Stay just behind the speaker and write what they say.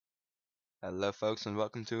Hello folks and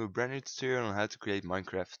welcome to a brand new tutorial on how to create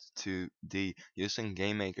Minecraft 2D using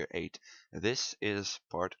GameMaker 8. This is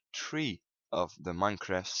part 3 of the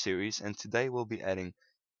Minecraft series and today we'll be adding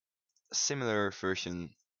a similar version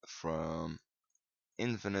from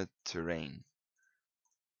Infinite Terrain.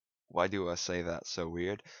 Why do I say that so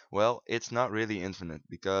weird? Well, it's not really infinite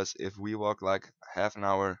because if we walk like half an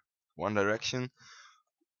hour one direction,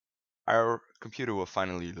 our computer will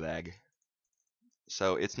finally lag.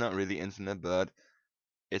 So it's not really infinite, but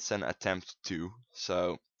it's an attempt to.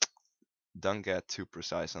 So don't get too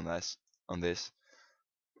precise on this.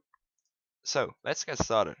 So let's get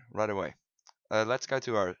started right away. Let's go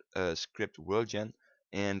to our script worldgen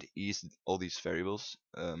and use all these variables.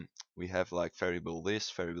 We have like variable this,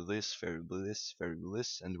 variable this, variable this, variable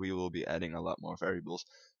this, and we will be adding a lot more variables.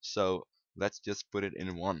 So let's just put it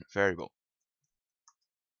in one variable,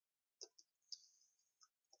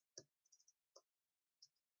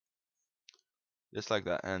 just like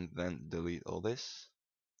that, and then delete all this.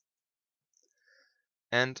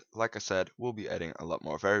 And like I said, we'll be adding a lot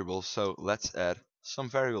more variables, so let's add some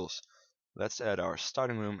variables. Let's add our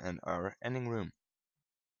starting room and our ending room.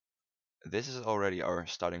 This is already our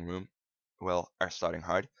starting room, well, our starting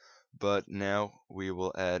height, but now we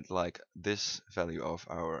will add like this value of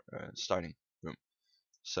our starting room.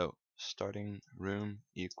 So starting room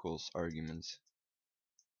equals argument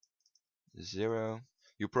 0.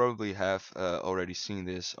 You probably have already seen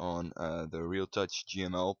this on the Real Touch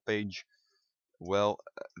GML page. Well,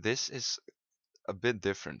 this is a bit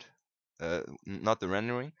different. Not the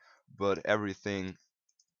rendering, but everything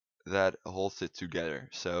that holds it together.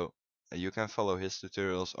 So you can follow his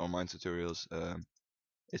tutorials or mine tutorials.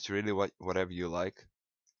 It's really whatever you like.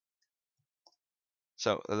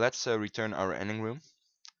 So let's return our ending room,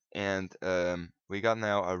 and we got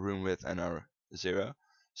now our room width and our 0.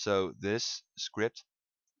 So this script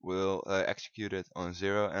will execute it on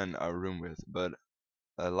 0 and our room width. But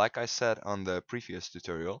like I said on the previous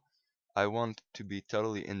tutorial, I want to be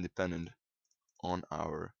totally independent on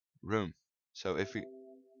our room. So if we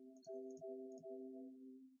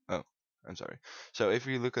oh, I'm sorry. So if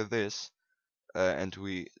we look at this and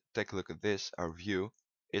we take a look at this, our view,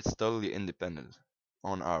 it's totally independent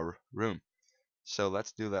on our room. So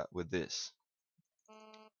let's do that with this.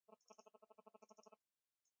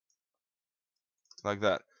 Like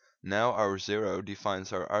that. Now our 0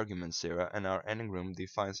 defines our argument 0 and our ending room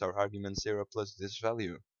defines our argument 0 plus this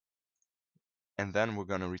value. And then we're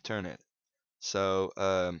gonna return it. So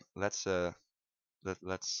let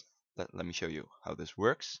me show you how this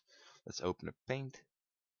works. Let's open a paint.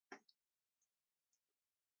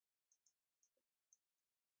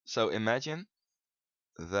 So imagine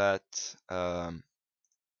that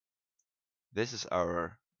this is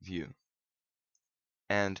our view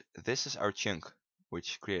and this is our chunk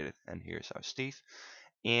which created, and here's our Steve.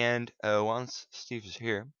 And once Steve is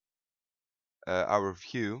here, our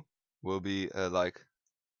view will be like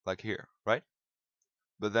here, right?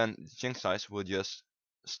 But then the chunk size will just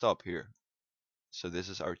stop here. So this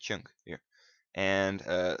is our chunk here, and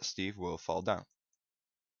Steve will fall down,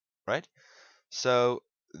 right? So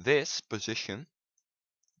this position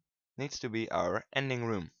needs to be our ending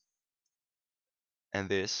room, and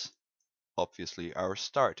this obviously our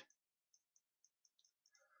start.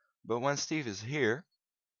 But when Steve is here,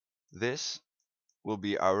 this will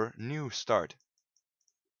be our new start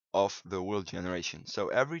of the world generation. So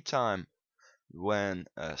every time when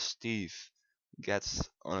Steve gets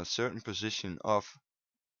on a certain position of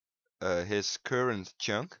his current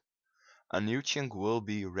chunk, a new chunk will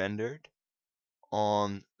be rendered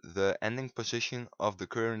on the ending position of the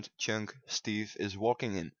current chunk Steve is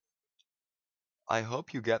walking in. I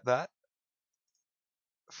hope you get that.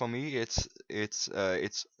 For me, it's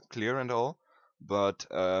clear and all, but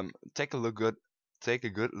take a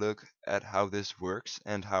good look at how this works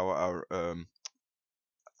and how our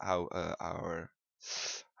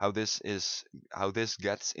how this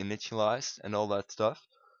gets initialized and all that stuff.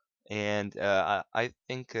 And I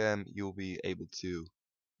think you'll be able to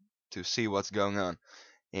see what's going on.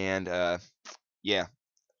 And yeah,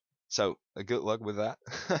 so good luck with that.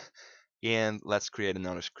 And let's create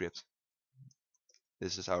another script.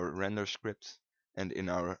 This is our render script, and in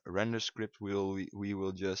our render script we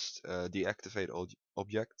will just deactivate all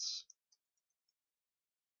objects.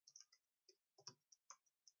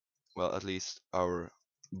 Well, at least our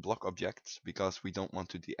block objects, because we don't want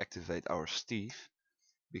to deactivate our Steve,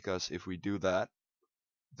 because if we do that,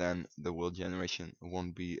 then the world generation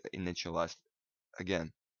won't be initialized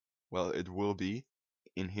again. Well, it will be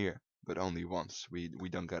in here, but only once. We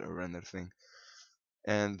don't get a render thing.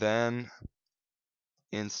 And then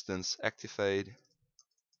instance activate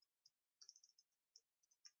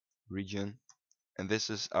region, and this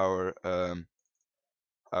is our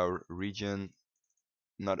region,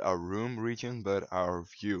 not our room region, but our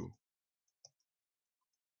view.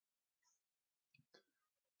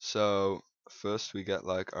 So first we get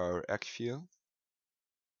like our X view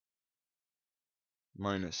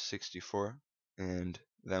minus 64, and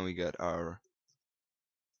then we get our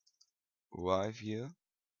Y view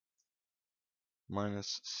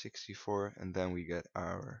minus 64, and then we get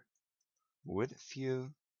our width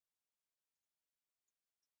view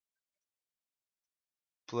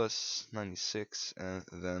plus 96, and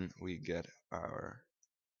then we get our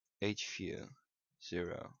H view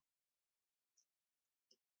 0.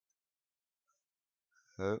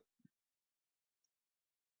 Oh,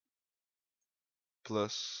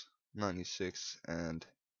 plus 96 and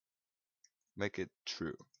make it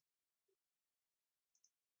true.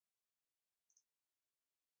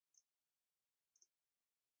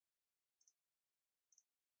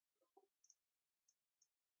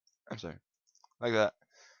 I'm sorry, like that.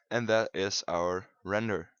 And that is our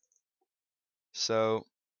render. So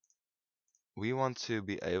we want to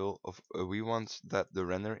be able of we want that the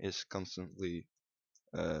render is constantly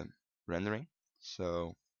uh, rendering.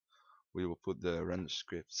 So we will put the render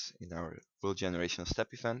scripts in our world generation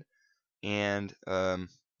step event, and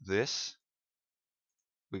this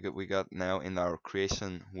we got now in our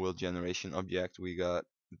creation world generation object, we got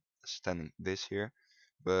standing this here,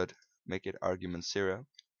 but make it argument 0,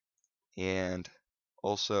 and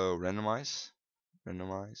also randomize.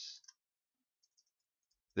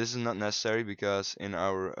 This is not necessary because in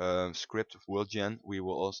our script of world gen we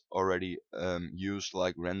will also already use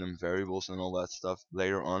like random variables and all that stuff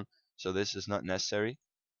later on, so this is not necessary.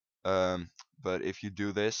 But if you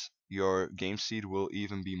do this, your game seed will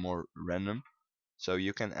even be more random, so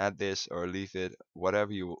you can add this or leave it,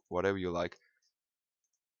 whatever you like.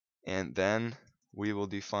 And then we will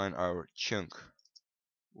define our chunk.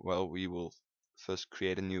 Well, we will first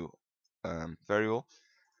create a new variable,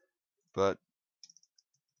 but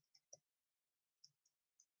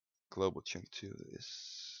global chunk 2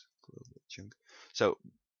 is global chunk. So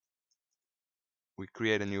we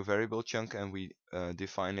create a new variable chunk, and we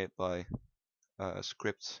define it by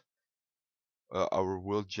script, our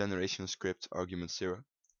world generation script argument 0,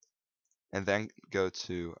 and then go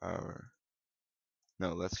to our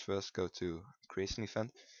let's first go to creation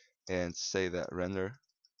event and say that render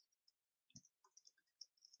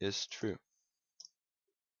is true,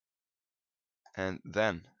 and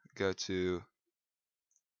then go to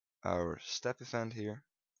our step event here,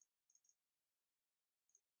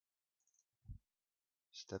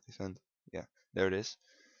 step event, yeah, there it is,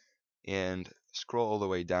 and scroll all the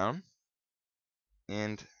way down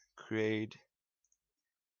and create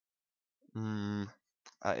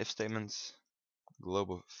if statements.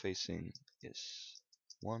 Global facing is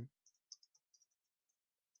 1,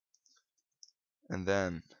 and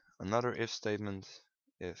then another if statement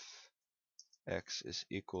if x is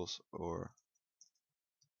equals or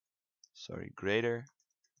greater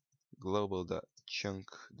global dot chunk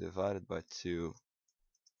divided by 2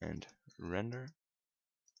 and render.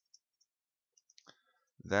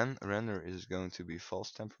 Then render is going to be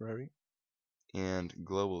false temporary, and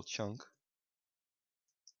global chunk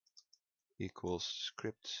equals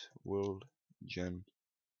script world gen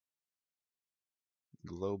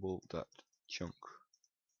global dot chunk,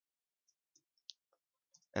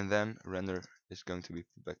 and then render is going to be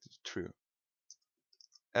put back to true.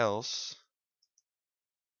 Else,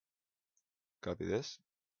 copy this,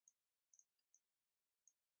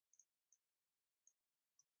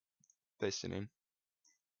 paste it in,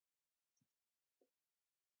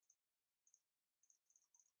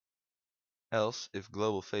 else if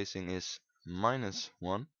global facing is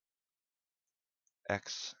 -1,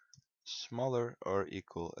 x smaller or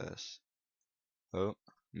equal as, oh,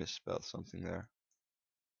 misspelled something there,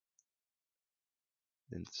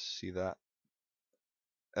 didn't see that,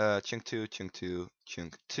 chunk 2, chunk 2,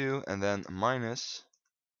 chunk 2, and then minus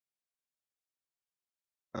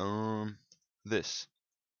this,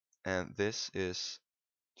 and this is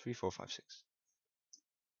 3, 4, 5, 6.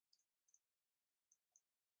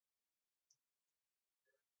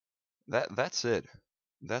 That's it.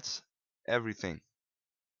 That's everything.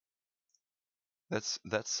 That's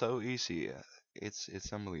so easy.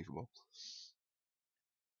 It's unbelievable.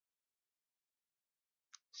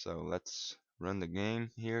 So let's run the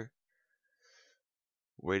game here,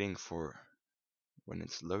 waiting for when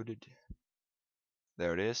it's loaded.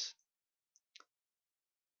 There it is,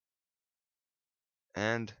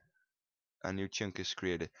 and a new chunk is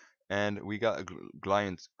created, and we got a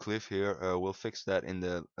client cliff here. We'll fix that in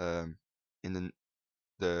the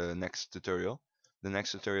next tutorial. The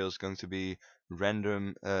next tutorial is going to be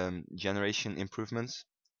random generation improvements,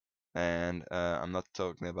 and I'm not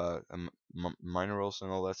talking about minerals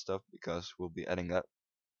and all that stuff because we'll be adding that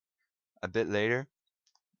a bit later.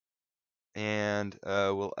 And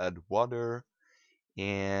we'll add water,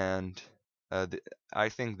 and I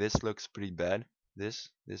think this looks pretty bad. This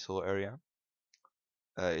whole area,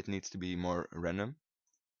 it needs to be more random.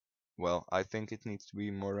 Well, I think it needs to be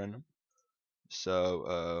more random.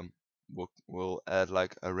 So we'll add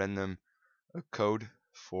like a random code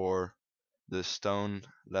for the stone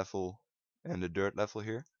level and the dirt level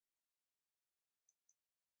here.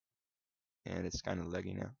 And it's kind of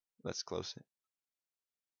laggy now. Let's close it.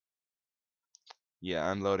 Yeah,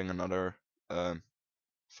 I'm loading another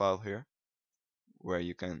file here where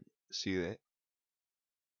you can see it.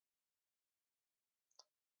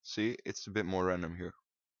 See, it's a bit more random here.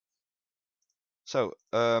 So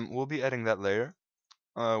we'll be adding that later.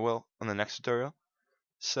 Well, on the next tutorial.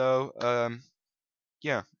 So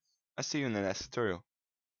yeah, I see you in the next tutorial.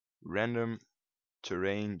 Random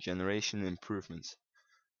terrain generation improvements.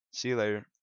 See you later.